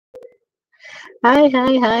Hi,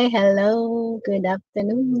 hi, hi. Hello. Good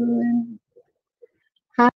afternoon.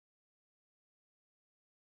 Hi.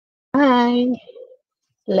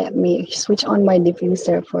 Let me switch on my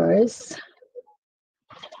diffuser first.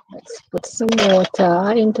 Let's put some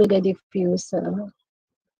water into the diffuser.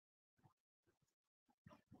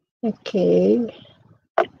 Okay.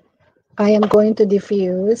 I am going to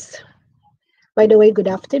diffuse. By the way, good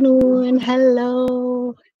afternoon.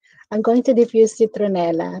 Hello. I'm going to diffuse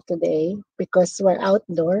citronella today because we're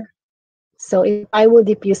outdoor. So if I will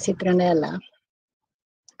diffuse citronella,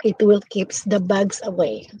 it will keep the bugs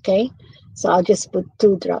away. Okay. So I'll just put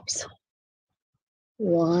 2 drops.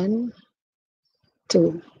 1,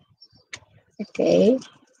 2. Okay.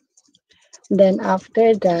 Then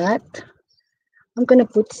after that, I'm gonna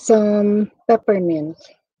put some peppermint.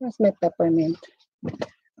 Where's my peppermint?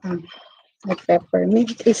 Um, my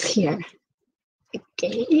peppermint is here.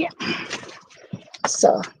 Okay. Yeah.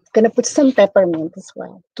 So gonna put some peppermint as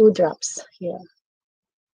well. 2 drops here.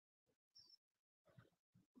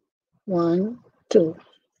 1, 2.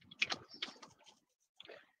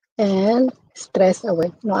 And stress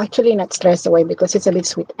away. No, actually not stress away because it's a bit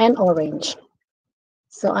sweet. And orange.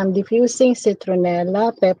 So I'm diffusing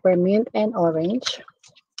citronella, peppermint, and orange.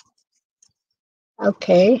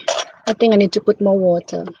 Okay. I think I need to put more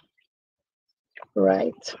water.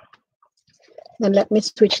 Right. Then let me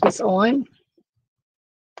switch this on.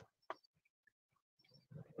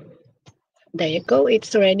 There you go.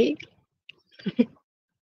 It's ready.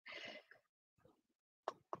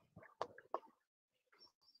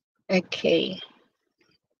 Okay.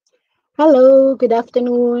 Hello, good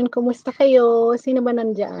afternoon. Kumusta kayo? Sino ba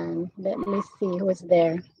nandyan? Let me see who's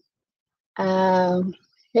there.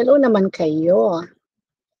 Hello naman kayo.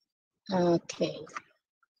 Okay.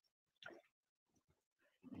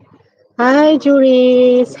 Hi,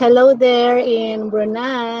 Juris. Hello there in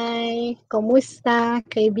Brunei. Kumusta,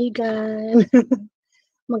 kaibigan?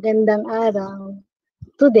 Magandang araw.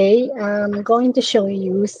 Today, I'm going to show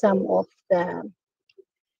you some of the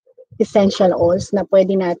essential oils na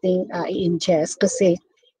pwede nating i-ingest kasi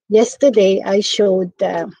yesterday I showed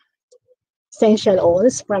essential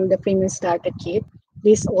oils from the premium starter kit,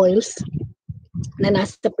 these oils na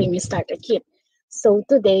nasa premium starter kit. So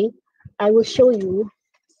today I will show you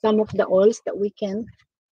some of the oils that we can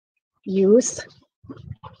use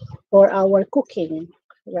for our cooking,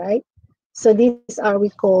 right? So these are we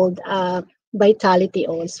called vitality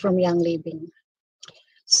oils from Young Living.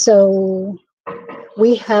 So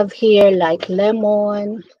we have here like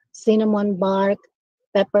lemon, cinnamon bark,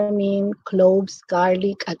 peppermint, cloves,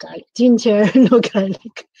 garlic, ginger, no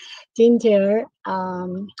garlic, ginger,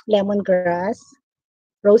 lemongrass,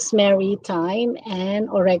 rosemary, thyme, and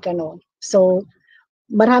oregano. So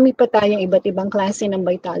marami pa tayong iba't ibang klase ng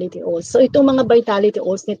vitality oils. So itong mga vitality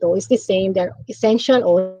oils nito is the same. They're essential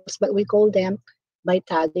oils, but we call them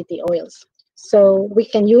vitality oils. So we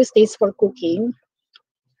can use this for cooking.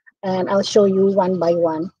 And I'll show you one by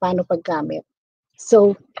one paano paggamit.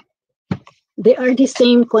 So, they are the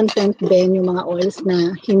same content din yung mga oils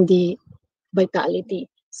na hindi vitality.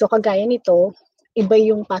 So, kagaya nito, iba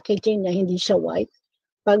yung packaging niya, hindi siya white.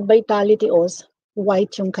 Pag vitality oils,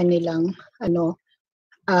 white yung kanilang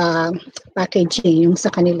packaging, yung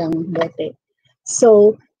sa kanilang bote.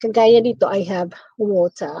 So, kagaya dito, I have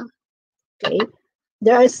water. Okay.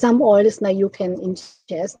 There are some oils na you can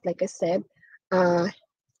ingest, like I said.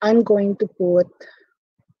 I'm going to put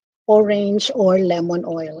orange or lemon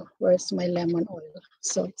oil. Where's my lemon oil?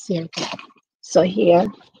 So it's here. So here,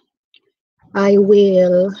 I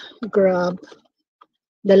will grab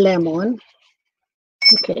the lemon.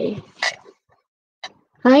 Okay.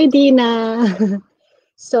 Hi, Dina.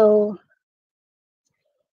 So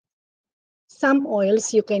some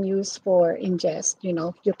oils you can use for ingest,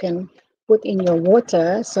 you can put in your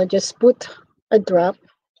water. So just put a drop.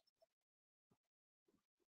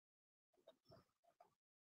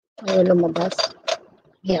 Ay, lumabas.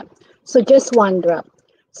 Yeah. So just 1 drop.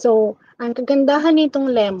 So, ang kagandahan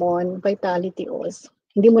nitong lemon vitality oils,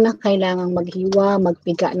 hindi mo na kailangang maghiwa,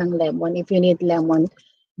 magpiga ng lemon if you need lemon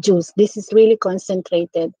juice. This is really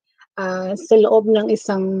concentrated. Sa loob ng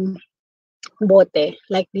isang bote,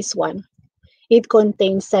 like this one, it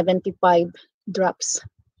contains 75 drops.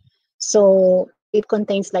 So, it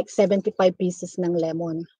contains like 75 pieces ng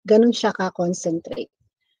lemon. Ganun siya ka-concentrate.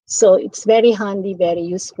 So, it's very handy, very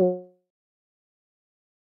useful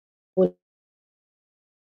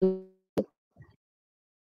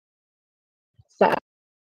sa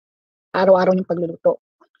araw-araw yung pagluluto.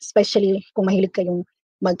 Especially kung mahilig kayong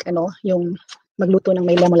yung magluto ng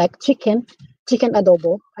may lemon like chicken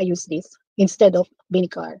adobo, I use this instead of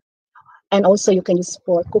vinegar. And also you can use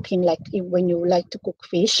for cooking, like when you like to cook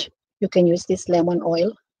fish, you can use this lemon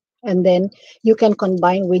oil. And then you can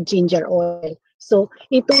combine with ginger oil. So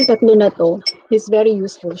itong tatlo na to is very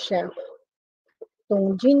useful siya.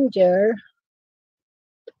 Itong ginger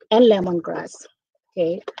and lemongrass.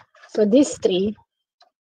 Okay. So these three,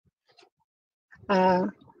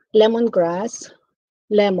 lemongrass,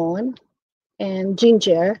 lemon, and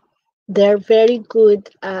ginger, they're very good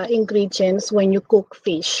ingredients when you cook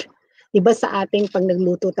fish. Diba sa ating pag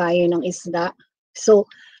nagluto tayo ng isda? So,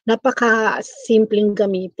 napaka-simpleng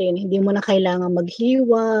gamitin. Hindi mo na kailangan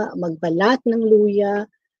maghiwa, magbalat ng luya.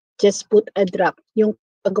 Just put a drop. Yung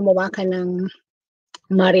pag gumawa ka ng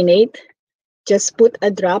marinade, just put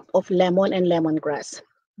a drop of lemon and lemongrass.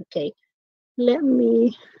 Okay.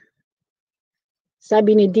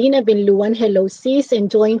 Sabi ni Dina Binluan, hello sis,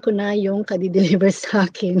 enjoying ko na yung kadi-deliver sa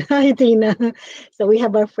akin. Hi Dina. So we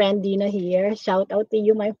have our friend Dina here. Shout out to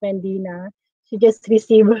you, my friend Dina. She just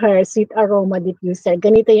received her sweet aroma diffuser.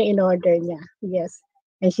 Ganito yung in-order niya. Yes.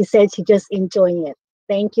 And she said she just enjoying it.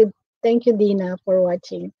 Thank you, Dina, for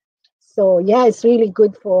watching. So yeah, it's really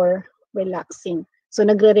good for relaxing. So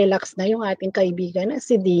nagre-relax na yung ating kaibigan na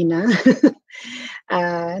si Dina.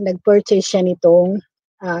 Nag-purchase siya nitong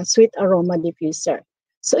sweet aroma diffuser.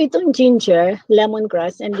 So itong ginger,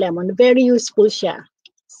 lemongrass, and lemon, very useful siya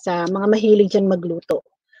sa mga mahilig dyan magluto.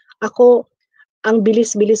 Ako, ang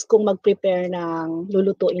bilis-bilis kong mag-prepare ng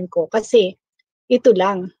lulutuin ko kasi ito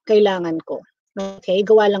lang kailangan ko. Okay,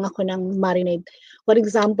 gawa lang ako ng marinade. For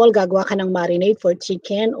example, gagawa ka ng marinade for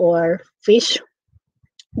chicken or fish.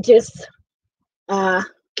 Just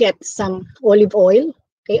get some olive oil.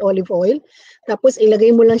 Okay, olive oil. Tapos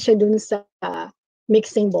ilagay mo lang siya dun sa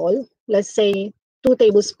mixing bowl. Let's say 2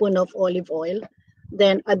 tablespoons of olive oil.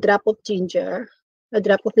 Then a drop of ginger, a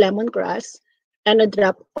drop of lemongrass, and a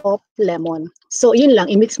drop of lemon. So yun lang,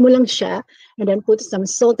 i-mix mo lang siya and then put some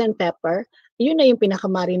salt and pepper. Yun na yung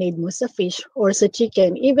pinaka-marinade mo sa fish or sa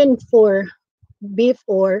chicken, even for beef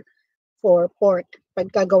or for pork,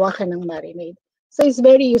 pagkagawa ka ng marinade. So it's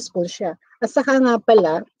very useful siya. At saka nga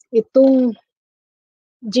pala, itong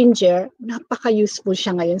ginger, napaka-useful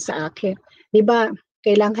siya ngayon sa akin. Di ba,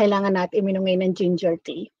 kailangan natin uminom ngayon ng ginger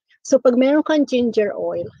tea. So pag meron kang ginger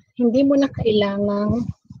oil, hindi mo na kailangang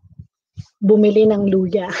bumili ng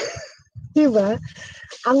luya. Di ba?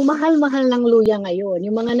 Ang mahal-mahal ng luya ngayon,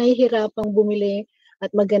 yung mga nahihirapang bumili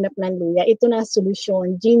at maghanap ng luya, ito na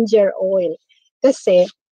solusyon, ginger oil. Kasi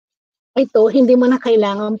ito, hindi mo na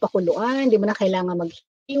kailangan pakuluan, hindi mo na kailangan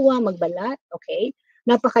maghiwa, magbalat, okay?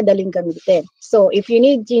 Napakadaling gamitin. So, if you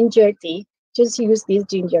need ginger tea, just use this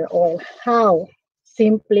ginger oil. How?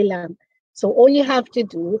 Simple lang. So, all you have to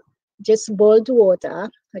do, just boil the water,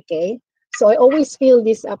 okay? So, I always fill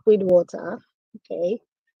this up with water, okay?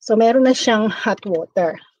 So, meron na siyang hot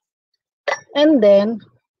water. And then,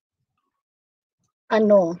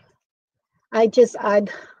 I just add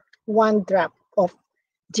 1 drop of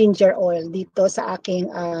ginger oil dito sa aking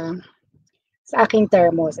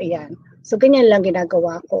thermos. Ayan. So, ganyan lang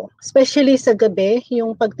ginagawa ko. Especially sa gabi,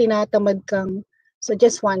 yung pag tinatamad kang, so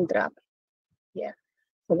just 1 drop. Yeah.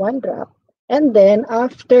 So 1 drop. And then,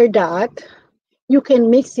 after that, you can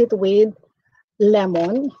mix it with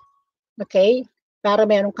lemon. Okay? Para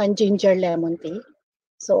meron kang ginger lemon tea.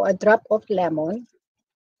 So, a drop of lemon.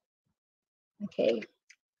 Okay.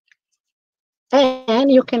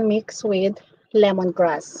 And you can mix with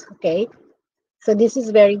lemongrass. Okay? So, this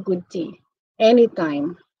is very good tea.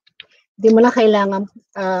 Anytime. Di mo na kailangan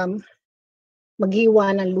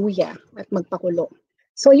maghiwa ng luya at magpakulo.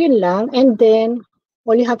 So, yun lang. And then,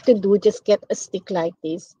 all you have to do, just get a stick like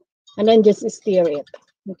this. And then just stir it.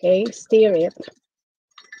 Okay? Stir it.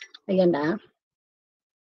 Ayan na.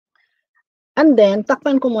 And then,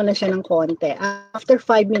 takpan ko muna siya ng konti. After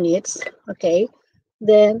 5 minutes, okay,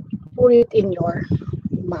 then pour it in your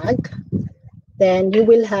mug. Then, you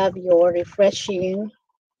will have your refreshing,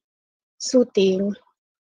 soothing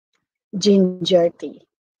ginger tea.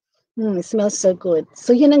 It smells so good.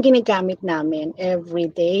 So, yun ang ginagamit namin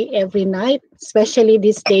every day, every night. Especially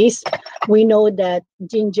these days, we know that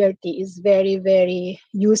ginger tea is very, very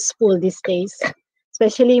useful these days.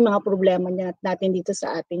 Especially mga problema natin dito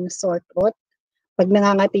sa ating sore throat. Pag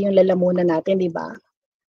nangangati yung lalamunan natin, di ba?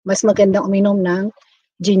 Mas magandang uminom ng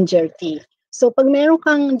ginger tea. So, pag meron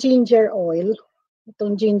kang ginger oil,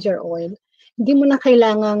 itong ginger oil, hindi mo na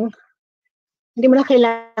kailangan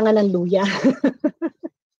ng luya.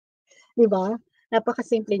 Di ba?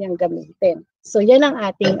 Napakasimple niyang gamitin. So, yan ang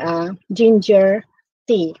ating ginger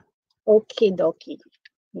tea. Okie-dokie.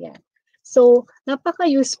 Yan. So,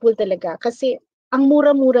 napaka-useful talaga kasi ang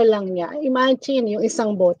mura-mura lang niya. Imagine yung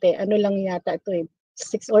isang bote, ano lang yata ito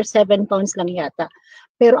 6 or 7 pounds lang yata.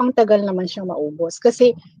 Pero ang tagal naman siyang maubos.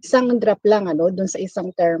 Kasi isang drop lang dun sa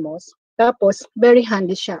isang thermos. Tapos, very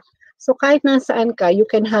handy siya. So, kahit nasaan ka, you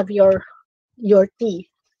can have your tea.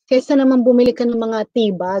 Kaysa naman bumili ka ng mga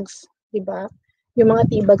tea bags, di ba? Yung mga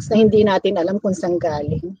tea bags na hindi natin alam kung saan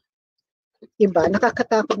galing. Diba?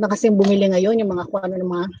 Nakakatakot na kasi bumili ngayon yung mga kung ano ng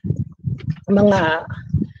mga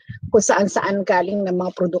kung saan-saan galing ng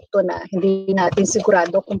mga produkto na hindi natin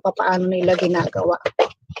sigurado kung paano nila ginagawa.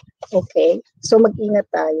 Okay? So mag-ingat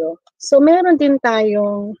tayo. So meron din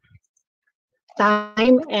tayong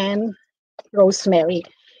thyme and rosemary.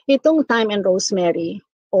 Itong thyme and rosemary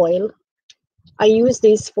oil, I use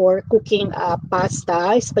this for cooking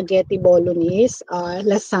pasta, spaghetti bolognese,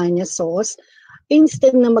 lasagna sauce.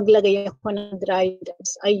 Instead na maglagay ako ng dried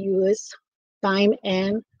herbs, I use thyme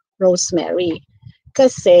and rosemary.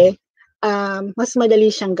 Kasi mas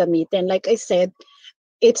madali siyang gamitin. Like I said,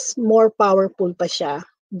 it's more powerful pa siya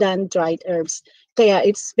than dried herbs. Kaya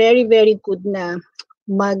it's very, very good na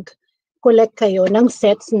mag-collect kayo ng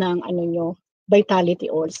sets ng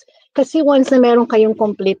vitality oils. Kasi once na meron kayong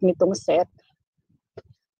complete nitong set,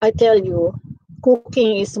 I tell you,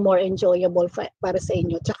 cooking is more enjoyable para sa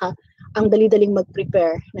inyo. Tsaka, ang dali-daling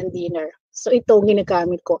mag-prepare ng dinner. So, ito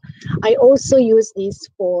ginagamit ko. I also use this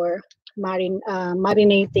for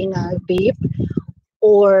marinating beef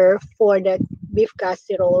or for the beef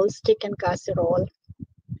casseroles, chicken casserole.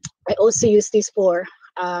 I also use this for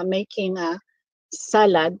making a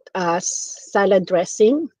salad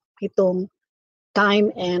dressing, itong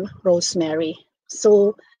thyme and rosemary.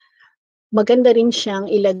 So, maganda rin siyang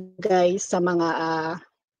ilagay sa mga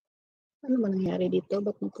ano man nangyari dito?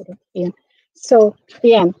 Ba't nagkaroon? Ayan. So,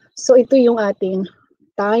 ayan. So, ito yung ating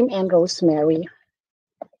thyme and rosemary.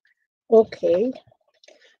 Okay.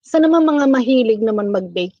 Sa naman mga mahilig naman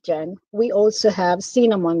mag-bake dyan, we also have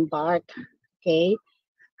cinnamon bark. Okay.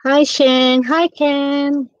 Hi, Sheng. Hi,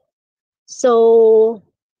 Ken. So,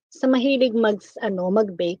 sa mahilig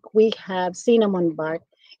mag-bake, we have cinnamon bark.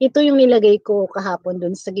 Ito yung nilagay ko kahapon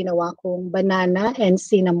dun sa ginawa kong banana and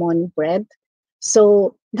cinnamon bread.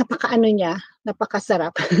 So,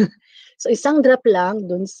 napakasarap. So, isang drop lang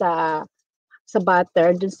dun sa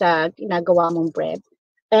butter, dun sa ginagawa mong bread.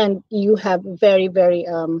 And you have very, very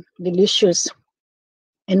delicious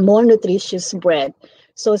and more nutritious bread.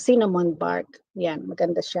 So, cinnamon bark. Yan,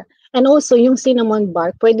 maganda siya. And also, yung cinnamon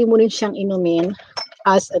bark, pwede mo rin siyang inumin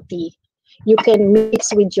as a tea. You can mix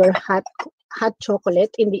with your hot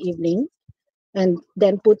chocolate in the evening and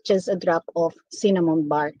then put just a drop of cinnamon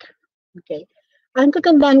bark. Okay. Ang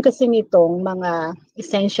kagandahan kasi nitong mga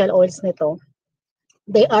essential oils nito,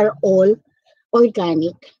 they are all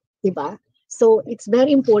organic, di ba? So it's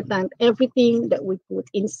very important, everything that we put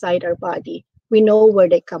inside our body, we know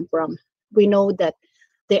where they come from. We know that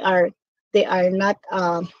they are not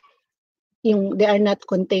they are not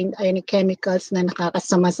contained any chemicals na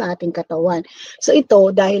nakakasama sa ating katawan. So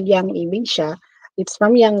ito, dahil young living siya, it's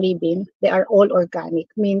from young living, they are all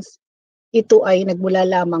organic. Means ito ay nagmula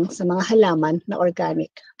lamang sa mga halaman na organic.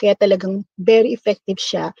 Kaya talagang very effective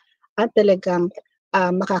siya at talagang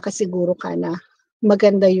makakasiguro ka na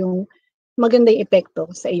maganda yung epekto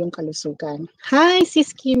sa iyong kalusugan. Hi, Sis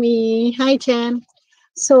Kimi. Hi, Jen.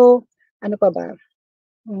 So, ano pa ba?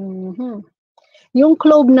 Yung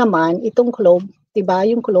clove naman, itong clove, diba,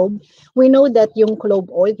 yung clove, we know that yung clove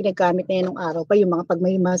oil, ginagamit na yan ng araw pa, yung mga pag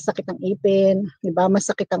may masakit ang ipin, diba,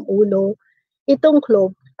 masakit ang ulo. Itong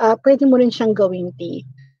clove, pwede mo rin siyang gawing tea.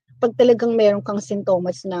 Pag talagang meron kang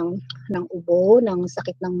sintomas ng ubo, ng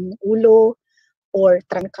sakit ng ulo, or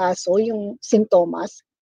trangkaso, yung sintomas,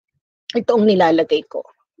 ito ang nilalagay ko.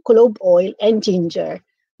 Clove oil and ginger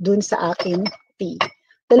dun sa aking tea.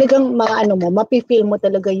 Talagang mapifeel mo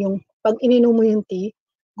talaga yung pag ininom mo yung tea,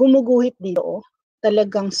 gumuguhit dito,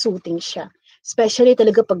 talagang soothing siya. Especially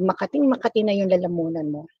talaga pag makati na yung lalamunan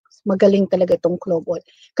mo. Magaling talaga itong clove oil.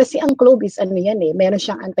 Kasi ang clove is meron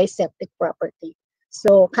siyang antiseptic property.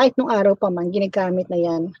 So kahit nung araw pa man, ginagamit na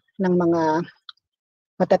yan ng mga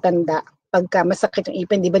matatanda. Pagka masakit yung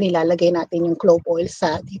ipin, di ba nilalagay natin yung clove oil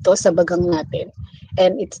dito sa bagang natin.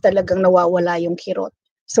 And it's talagang nawawala yung kirot.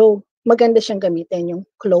 So maganda siyang gamitin yung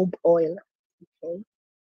clove oil. Okay.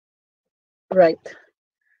 Right.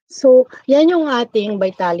 So, yan yung ating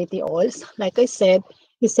vitality oils. Like I said,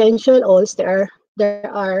 essential oils, there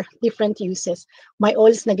are different uses. May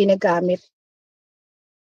oils na ginagamit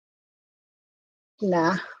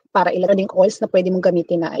na para ilagay ding oils na pwede mong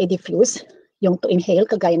gamitin na i-diffuse, yung to inhale,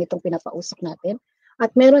 kagaya nitong pinapausok natin.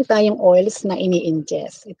 At meron tayong oils na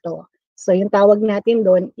ini-ingest. Ito. So, yung tawag natin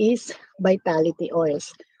doon is vitality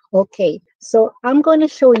oils. Okay. So, I'm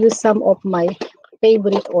gonna show you some of my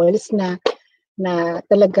favorite oils na na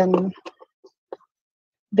talagang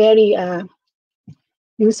very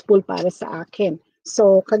useful para sa akin.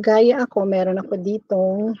 So, kagaya ako, meron ako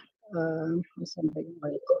ditong, saan ba yung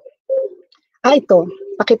oil ko? Ito,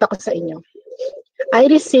 pakita ko sa inyo. I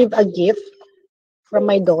received a gift from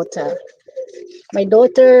my daughter. My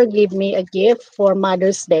daughter gave me a gift for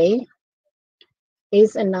Mother's Day.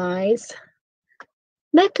 It's a nice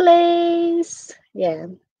necklace.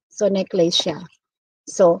 Yeah. So, necklace siya.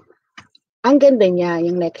 So, ang ganda niya,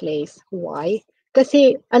 yung necklace. Why?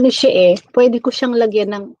 Kasi, ano siya pwede ko siyang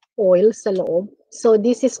lagyan ng oil sa loob. So,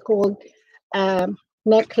 this is called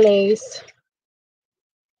necklace.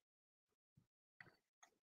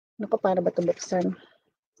 Naku, paano ba ito buksan?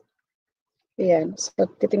 Ayan. So,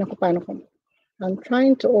 titingnan ko paano ko. I'm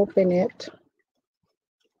trying to open it.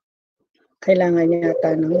 Kailangan niya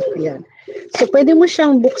yata ng yan. So, pwede mo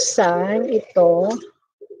siyang buksan ito.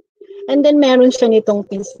 And then, meron siya nitong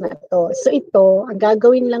piece na to. So, ito, ang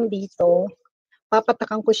gagawin lang dito,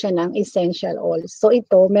 papatakan ko siya ng essential oil. So,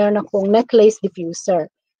 ito, meron akong necklace diffuser.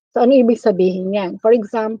 So, ano ibig sabihin yan? For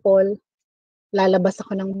example, lalabas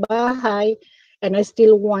ako ng bahay and I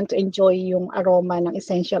still want to enjoy yung aroma ng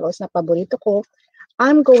essential oils na paborito ko.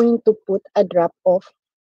 I'm going to put a drop of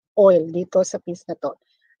oil dito sa piece na to.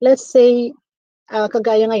 Let's say,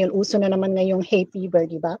 kagaya ngayon, uso na naman ngayong hay fever,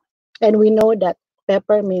 di ba? And we know that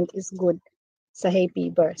peppermint is good sa hay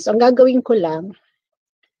fever. So, ang gagawin ko lang,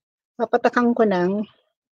 papatakan ko ng,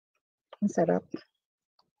 ang sarap,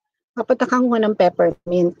 papatakan ko ng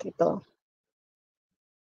peppermint ito.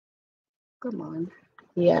 Come on.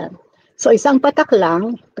 Yan. So, isang patak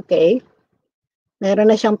lang, okay? Meron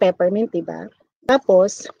na siyang peppermint, di ba?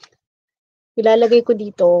 Tapos, ilalagay ko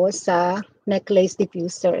dito sa necklace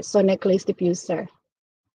diffuser. So, necklace diffuser.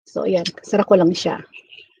 So, ayan. Sara ko lang siya.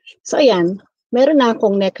 So, ayan. Meron na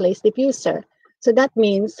akong necklace diffuser. So, that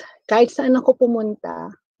means, kahit saan ako pumunta,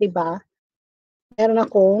 di ba? Meron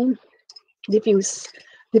akong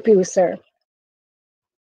diffuser.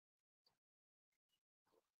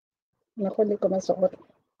 Naku, hindi ko masuot.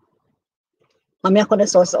 Mamaya ko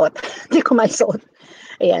nasusuot. Hindi ko masuot.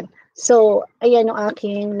 Ayan. So, ayan yung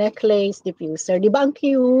aking necklace diffuser. Di ba ang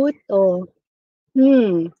cute? Oh.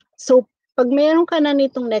 So, pag meron ka na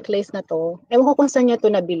nitong necklace na to, ewan ko kung saan niya to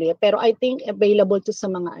nabili, pero I think available to sa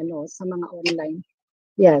mga sa mga online.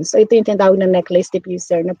 Yan. So, ito yung tinatawag na necklace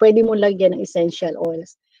diffuser na pwede mo lagyan ng essential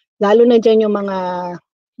oils. Lalo na dyan yung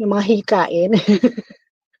mga hikain.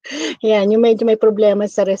 Yan, yung medyo may problema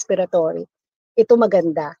sa respiratory. Ito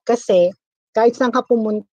maganda. Kasi, kahit saan ka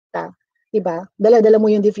pumunta, diba? Dala-dala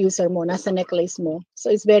mo yung diffuser mo, nasa necklace mo.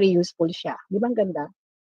 So, it's very useful siya. Di ba ang ganda?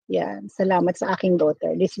 Yan. Salamat sa aking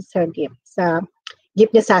daughter. This is her gift.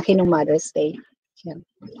 Gift niya sa akin ng Mother's Day. Yan.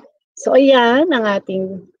 So, ayan ang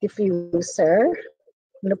ating diffuser.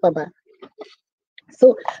 Ano pa ba?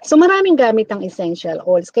 So maraming gamit ang essential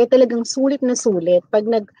oils. Kaya talagang sulit na sulit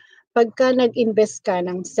pagka nag-invest ka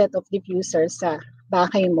ng set of diffuser sa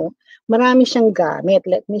bahay mo, marami siyang gamit.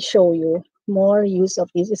 Let me show you more use of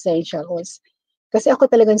these essential oils. Kasi ako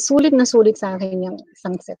talagang sulit na sulit sa akin yung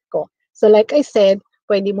isang set ko. So like I said,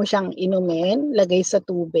 pwede mo siyang inumin, lagay sa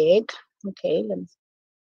tubig. Okay.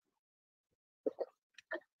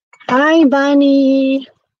 Hi, Bunny!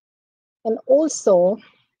 And also,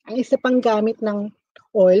 ang isa pang gamit ng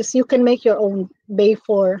oils, you can make your own bay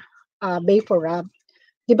for rub.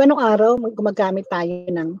 Di ba nung araw, gumagamit tayo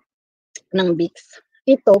ng Vicks?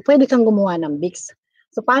 Ito, pwede kang gumawa ng Vicks.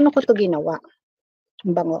 So, paano ko ito ginawa?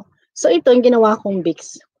 Ang bango. So, ito yung ginawa kong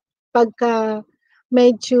Vicks. Pagka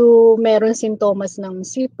medyo meron sintomas ng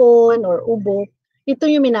sipon or ubo, ito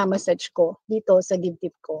yung minamassage ko dito sa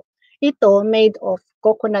dibdib ko. Ito, made of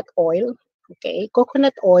coconut oil. Okay,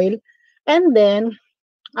 coconut oil. And then,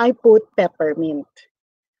 I put peppermint.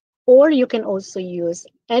 Or you can also use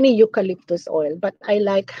any eucalyptus oil. But I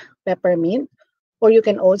like peppermint. Or you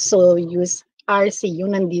can also use RC,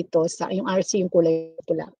 yung nandito yung RC yung kulay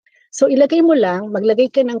pula. So ilagay mo lang,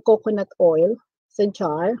 maglagay ka ng coconut oil sa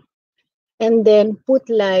jar. And then put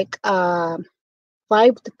like 5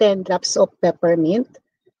 to 10 drops of peppermint.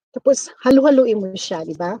 Tapos halu-haluin mo siya,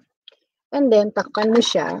 di ba? And then takpan mo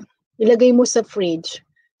siya, ilagay mo sa fridge.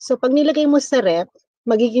 So pag nilagay mo sa ref,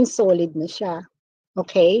 magiging solid na siya.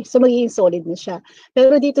 Okay? So magiging solid na siya.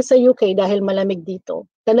 Pero dito sa UK, dahil malamig dito,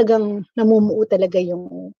 talagang namumuo talaga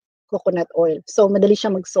yung coconut oil. So madali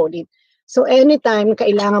siya mag-solid. So anytime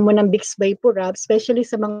kailangan mo ng Vicks Vapor Rub, especially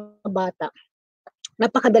sa mga bata,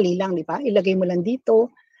 napakadali lang, di ba? Ilagay mo lang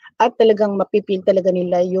dito at talagang mapipil talaga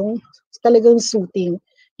nila yung talagang soothing.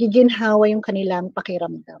 Giginhawa yung kanilang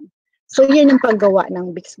pakiramdam. So yan yung paggawa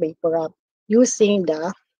ng Vicks Vapor Rub using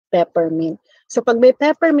the peppermint. So pag may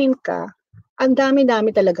peppermint ka, ang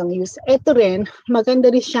dami-dami talagang use. Ito rin,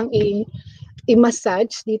 maganda rin siyang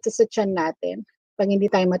i-massage dito sa tiyan natin pag hindi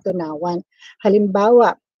tayo matunawan.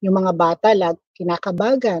 Halimbawa, yung mga bata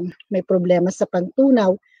kinakabagan, may problema sa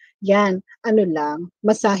pagtunaw, yan, ano lang,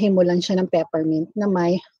 masahe mo lang siya ng peppermint na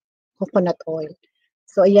may coconut oil.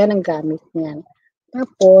 So, ayan ang gamit niyan.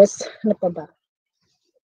 Tapos, ano pa ba?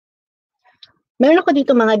 Meron ako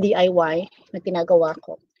dito mga DIY na ginagawa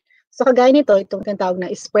ko. So, kagaya nito, itong tinatawag na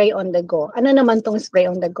spray on the go. Ano naman tong spray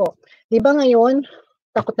on the go? Di ba ngayon,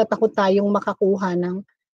 takot na takot tayong makakuha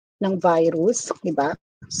ng virus, di ba?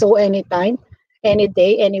 So, anytime, any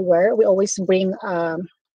day, anywhere, we always bring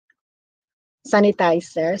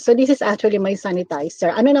sanitizer. So, this is actually my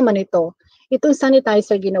sanitizer. Ano naman ito? Itong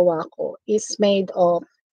sanitizer ginawa ko is made of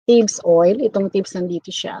thieves oil. Itong thieves nandito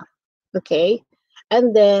siya. Okay?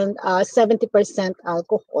 And then 70%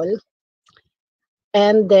 alcohol.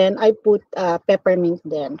 And then I put peppermint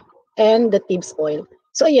then and the thieves oil.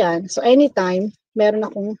 So ayan, so anytime meron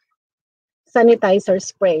akong sanitizer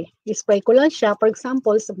spray. I-spray ko lang siya, for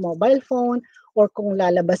example, sa mobile phone or kung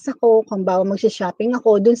lalabas ako, kung bawa magsha-shopping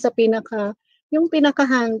ako, dun sa yung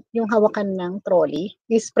yung hawakan ng trolley,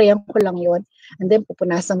 i-sprayan ko lang yon and then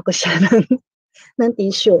pupunasan ko siya ng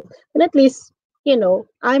tissue. And at least,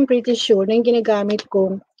 I'm pretty sure na yung ginagamit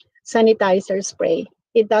kong sanitizer spray,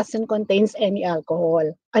 it doesn't contains any alcohol.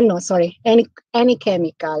 Any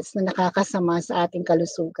chemicals na nakakasama sa ating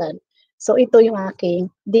kalusugan. So ito yung aking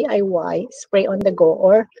DIY spray on the go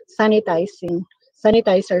or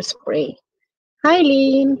sanitizer spray. Hi,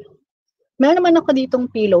 Lynn! Meron naman ako ditong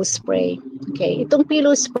pillow spray. Okay, itong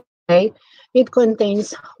pillow spray, it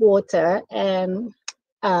contains water and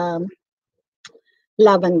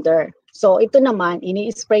lavender. So ito naman,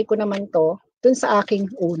 ini-spray ko naman to dun sa aking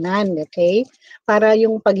unan, okay? Para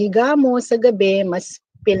yung paghiga mo sa gabi, mas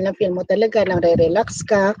feel mo talaga, nare-relax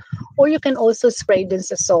ka. Or you can also spray dun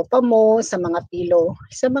sa sofa mo, sa mga pillow,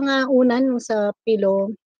 sa mga unan, sa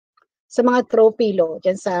pillow, sa mga throw pillow,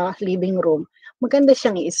 dyan sa living room. Maganda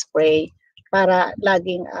siyang i-spray para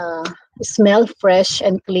laging smell fresh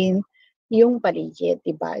and clean yung paligid,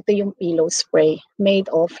 diba? Ito yung pillow spray made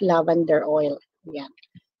of lavender oil. Yan.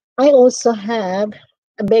 I also have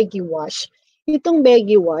a Beggy wash. Itong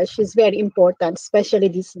Beggy wash is very important, especially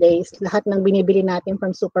these days. Lahat ng binibili natin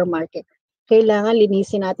from supermarket, kailangan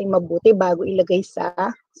linisin natin mabuti bago ilagay sa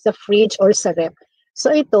fridge or sa ref.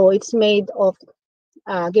 So ito, it's made of,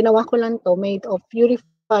 ginawa ko lang to, made of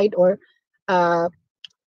purified or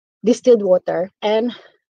distilled water and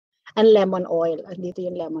lemon oil. Andito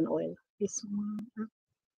yung lemon oil. This one,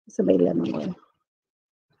 may lemon oil.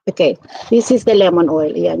 Okay, this is the lemon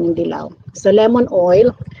oil. Yan yung dilaw. So lemon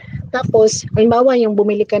oil. Tapos, halimbawa yung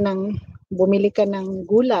bumili ka ng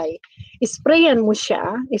gulay, isprayan mo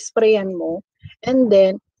siya, and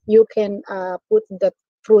then you can put the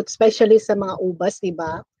fruit, especially sa mga ubas, di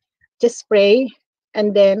ba? Just spray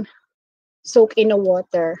and then soak in a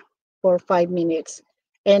water for 5 minutes.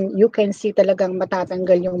 And you can see talagang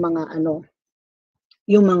matatanggal yung mga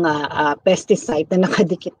pesticide na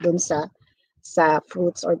nakadikit dun sa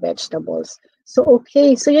fruits or vegetables. So,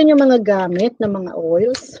 okay. So, yun yung mga gamit na mga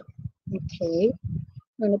oils. Okay.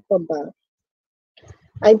 Ano pa ba?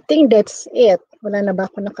 I think that's it. Wala na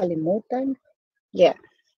ba ako nakalimutan? Yeah.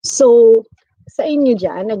 So, sa inyo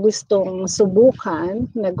dyan na gustong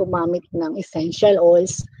subukan na gumamit ng essential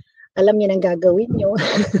oils, alam niyo nang gagawin nyo.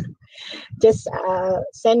 Just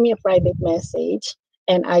send me a private message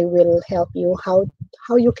and I will help you how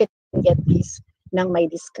you can get this ng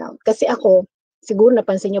may discount. Kasi ako, siguro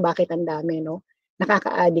napansin nyo bakit ang dami, no?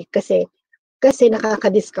 Nakaka-addict kasi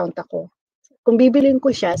nakaka-discount ako. Kung bibilin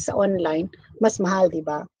ko siya sa online, mas mahal, di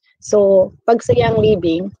ba? So, pag sa Young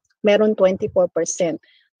Living, meron 24%.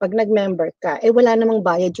 Pag nag-member ka, wala namang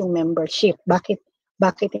bayad yung membership. Bakit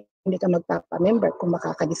hindi ka magpapa-member kung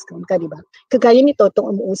makaka-discount ka, di ba? Kagaya nito,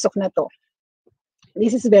 itong umuusok na to.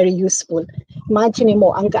 This is very useful. Imagine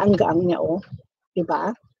mo, ang gaang-gaang niya, di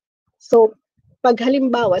ba? So, pag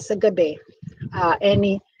halimbawa sa gabi,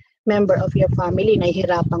 any member of your family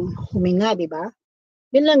nahihirapang huminga, di ba?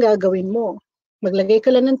 Yun lang gagawin mo. Maglagay ka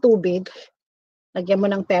lang ng tubig, lagyan mo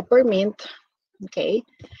ng peppermint, okay?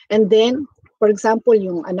 And then, for example,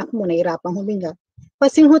 yung anak mo nahihirapang huminga,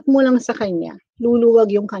 pasinghot mo lang sa kanya, luluwag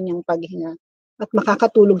yung kanyang paghinga at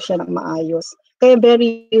makakatulog siya ng maayos. Kaya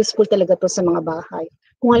very useful talaga to sa mga bahay.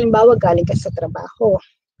 Kung halimbawa galing ka sa trabaho,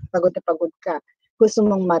 pagod na pagod ka, gusto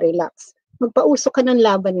mong ma-relax, magpausok ka ng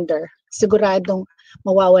lavender, siguradong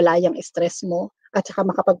mawawala yung stress mo at saka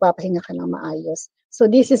makapagpapahinga ka ng maayos. So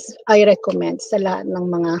this is, I recommend sa lahat ng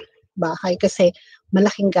mga bahay kasi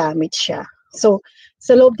malaking gamit siya. So,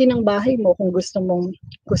 sa loob din ng bahay mo, kung gusto mong,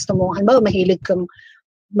 halimbawa, mahilig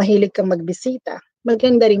kang magbisita,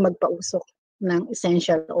 maganda ring magpausok ng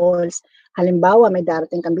essential oils. Halimbawa, may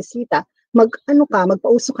darating kang bisita,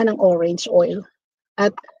 magpausok ka ng orange oil.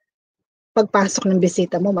 At pagpasok ng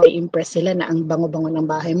bisita mo, mai-impress sila na ang bango-bango ng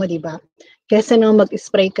bahay mo, di ba? Kesa naman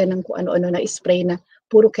mag-spray ka ng kung ano-ano na spray na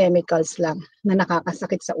puro chemicals lang na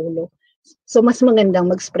nakakasakit sa ulo. So, mas magandang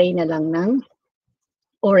mag-spray na lang ng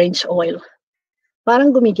orange oil.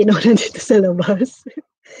 Parang gumiginaw na dito sa labas.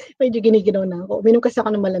 Medyo giniginaw na ako. Uminom kasi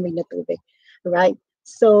ako ng malamig na tubig. Right?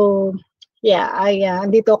 So, yeah,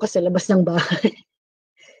 andito ako sa labas ng bahay.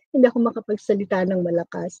 Hindi ako makapagsalita ng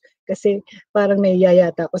malakas kasi parang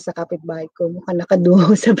naiyayata ako sa kapitbahay ko. Mukhang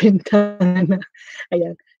nakadungo sa bintana.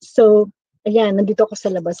 Ayan. So, ayan, nandito ako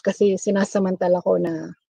sa labas kasi sinasamantala ko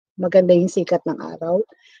na maganda yung sikat ng araw,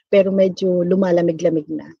 pero medyo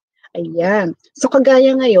lumalamig-lamig na. Ayan. So,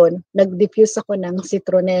 kagaya ngayon, nag-diffuse ako ng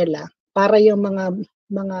citronella para yung mga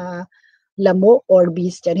lamok or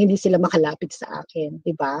bees dyan, hindi sila makalapit sa akin,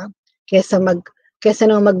 di ba? Kesa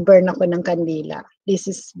naman mag-burn ako ng kandila. This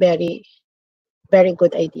is very, very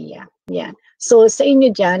good idea. Yan. So, sa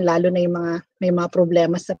inyo dyan, lalo na yung may mga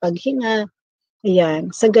problema sa paghinga,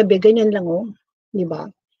 yan, sa gabi, ganyan lang, oh. Di ba?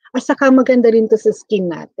 At saka maganda rin to sa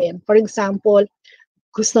skin natin. For example,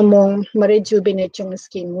 gusto mong ma-rejuvenate yung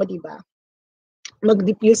skin mo, di ba?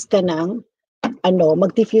 Mag-diffuse ka ng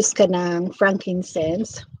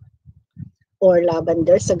frankincense or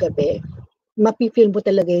lavender sa gabi. Mapifeel mo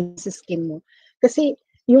talaga yung sa skin mo. Kasi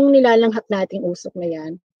yung nilalanghap nating usok na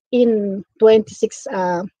yan, in 3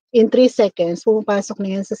 seconds, pumapasok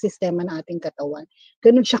na yan sa sistema ng ating katawan.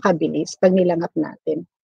 Ganun siya kabilis pag nilanghap natin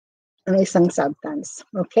ang isang substance.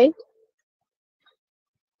 Okay?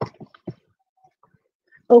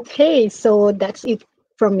 Okay, so that's it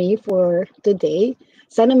from me for today.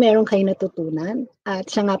 Sana meron kayo natutunan. At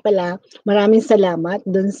siya nga pala, maraming salamat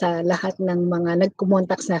dun sa lahat ng mga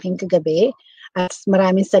nagkumontak sa akin kagabi. At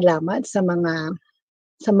maraming salamat sa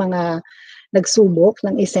mga nagsubok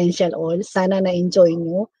ng essential oil. Sana na-enjoy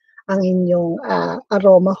nyo ang inyong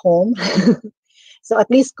aroma home. So at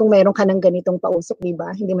least kung meron ka ng ganitong pausok, di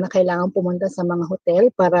ba? Hindi mo na kailangan pumunta sa mga hotel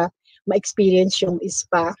para ma-experience yung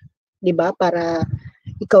spa, di ba? Para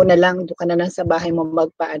ikaw na lang, doon ka na lang sa bahay mo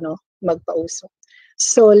magpausok.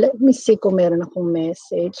 So let me see kung meron akong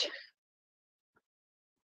message.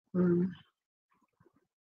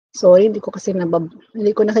 Sorry, hindi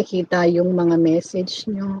ko nakikita yung mga message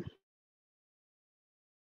nyo.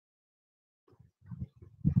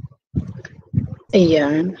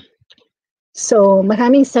 Ayan. So,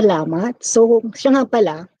 maraming salamat. So, siya nga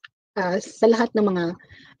pala, sa lahat ng mga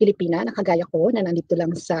Pilipina na kagaya ko na nandito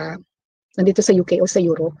sa UK o sa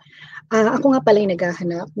Europe, ako nga pala yung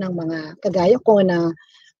naghahanap ng mga kagaya ko na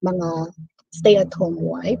mga stay-at-home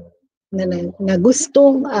wife na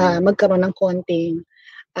gustong magkaroon ng konting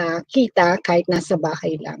kita kahit nasa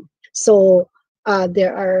bahay lang. So,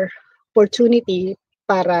 there are opportunity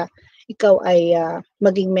para ikaw ay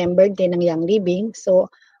maging member din ng Young Living.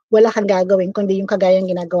 So, wala kang gagawin kundi yung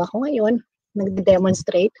kagayang ginagawa ko ngayon,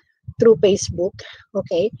 nag-demonstrate through Facebook.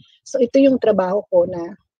 Okay? So, ito yung trabaho ko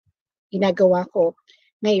na ginagawa ko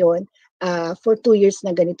ngayon. For 2 years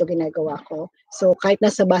na ganito ginagawa ko. So, kahit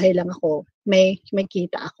nasa bahay lang ako, may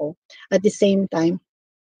kita ako. At the same time,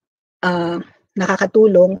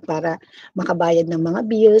 nakakatulong para makabayad ng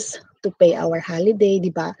mga bills, to pay our holiday,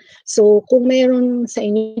 di ba? So, kung meron sa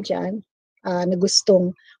inyo dyan na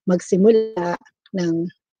gustong magsimula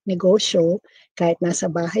ng negosyo, kahit nasa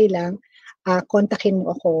bahay lang, kontakin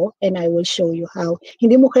mo ako and I will show you how.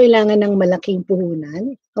 Hindi mo kailangan ng malaking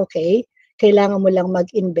puhunan, okay? Kailangan mo lang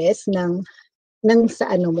mag-invest ng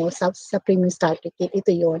sa premium starter kit. Ito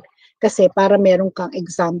yon. Kasi para meron kang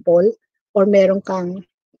example or meron kang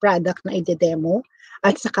product na i-demo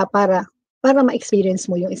at saka para ma-experience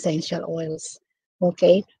mo yung essential oils.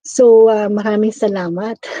 Okay? So, maraming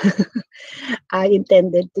salamat. I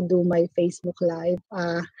intended to do my Facebook Live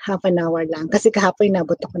half an hour lang. Kasi kahapon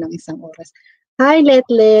nabot ako ng 1 oras. Hi,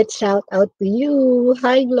 Letlet. Shout out to you.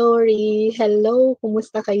 Hi, Glory. Hello.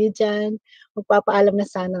 Kumusta kayo dyan? Magpapaalam na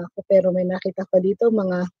sana ako pero may nakita ko dito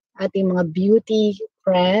ating mga beauty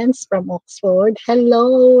friends from Oxford.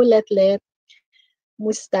 Hello, Letlet.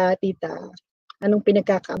 Kumusta, tita? Anong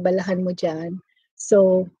pinagkakaabalahan mo dyan?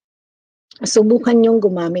 So, subukan yung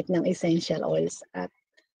gumamit ng essential oils at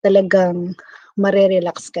talagang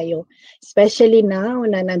marerelax kayo. Especially now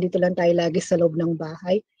na nandito lang tayo lagi sa loob ng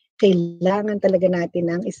bahay, kailangan talaga natin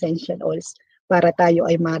ng essential oils para tayo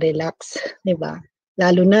ay ma-relax, di ba?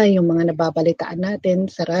 Lalo na yung mga nababalitaan natin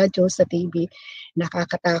sa radyo, sa TV,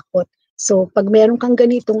 nakakatakot. So, pag meron kang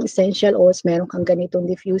ganitong essential oils, meron kang ganitong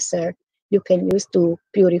diffuser, you can use to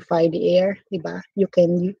purify the air, di ba?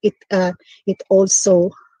 It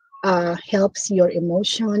also helps your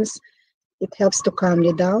emotions. It helps to calm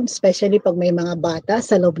you down, especially pag may mga bata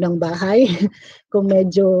sa loob ng bahay. Kung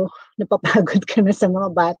medyo napapagod ka na sa mga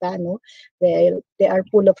bata, no? They are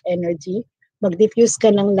full of energy. Mag-diffuse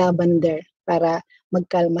ka ng lavender para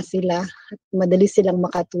magkalma sila at madali silang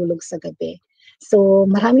makatulog sa gabi. So,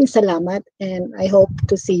 maraming salamat and I hope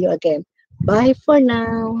to see you again. Bye for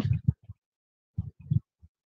now.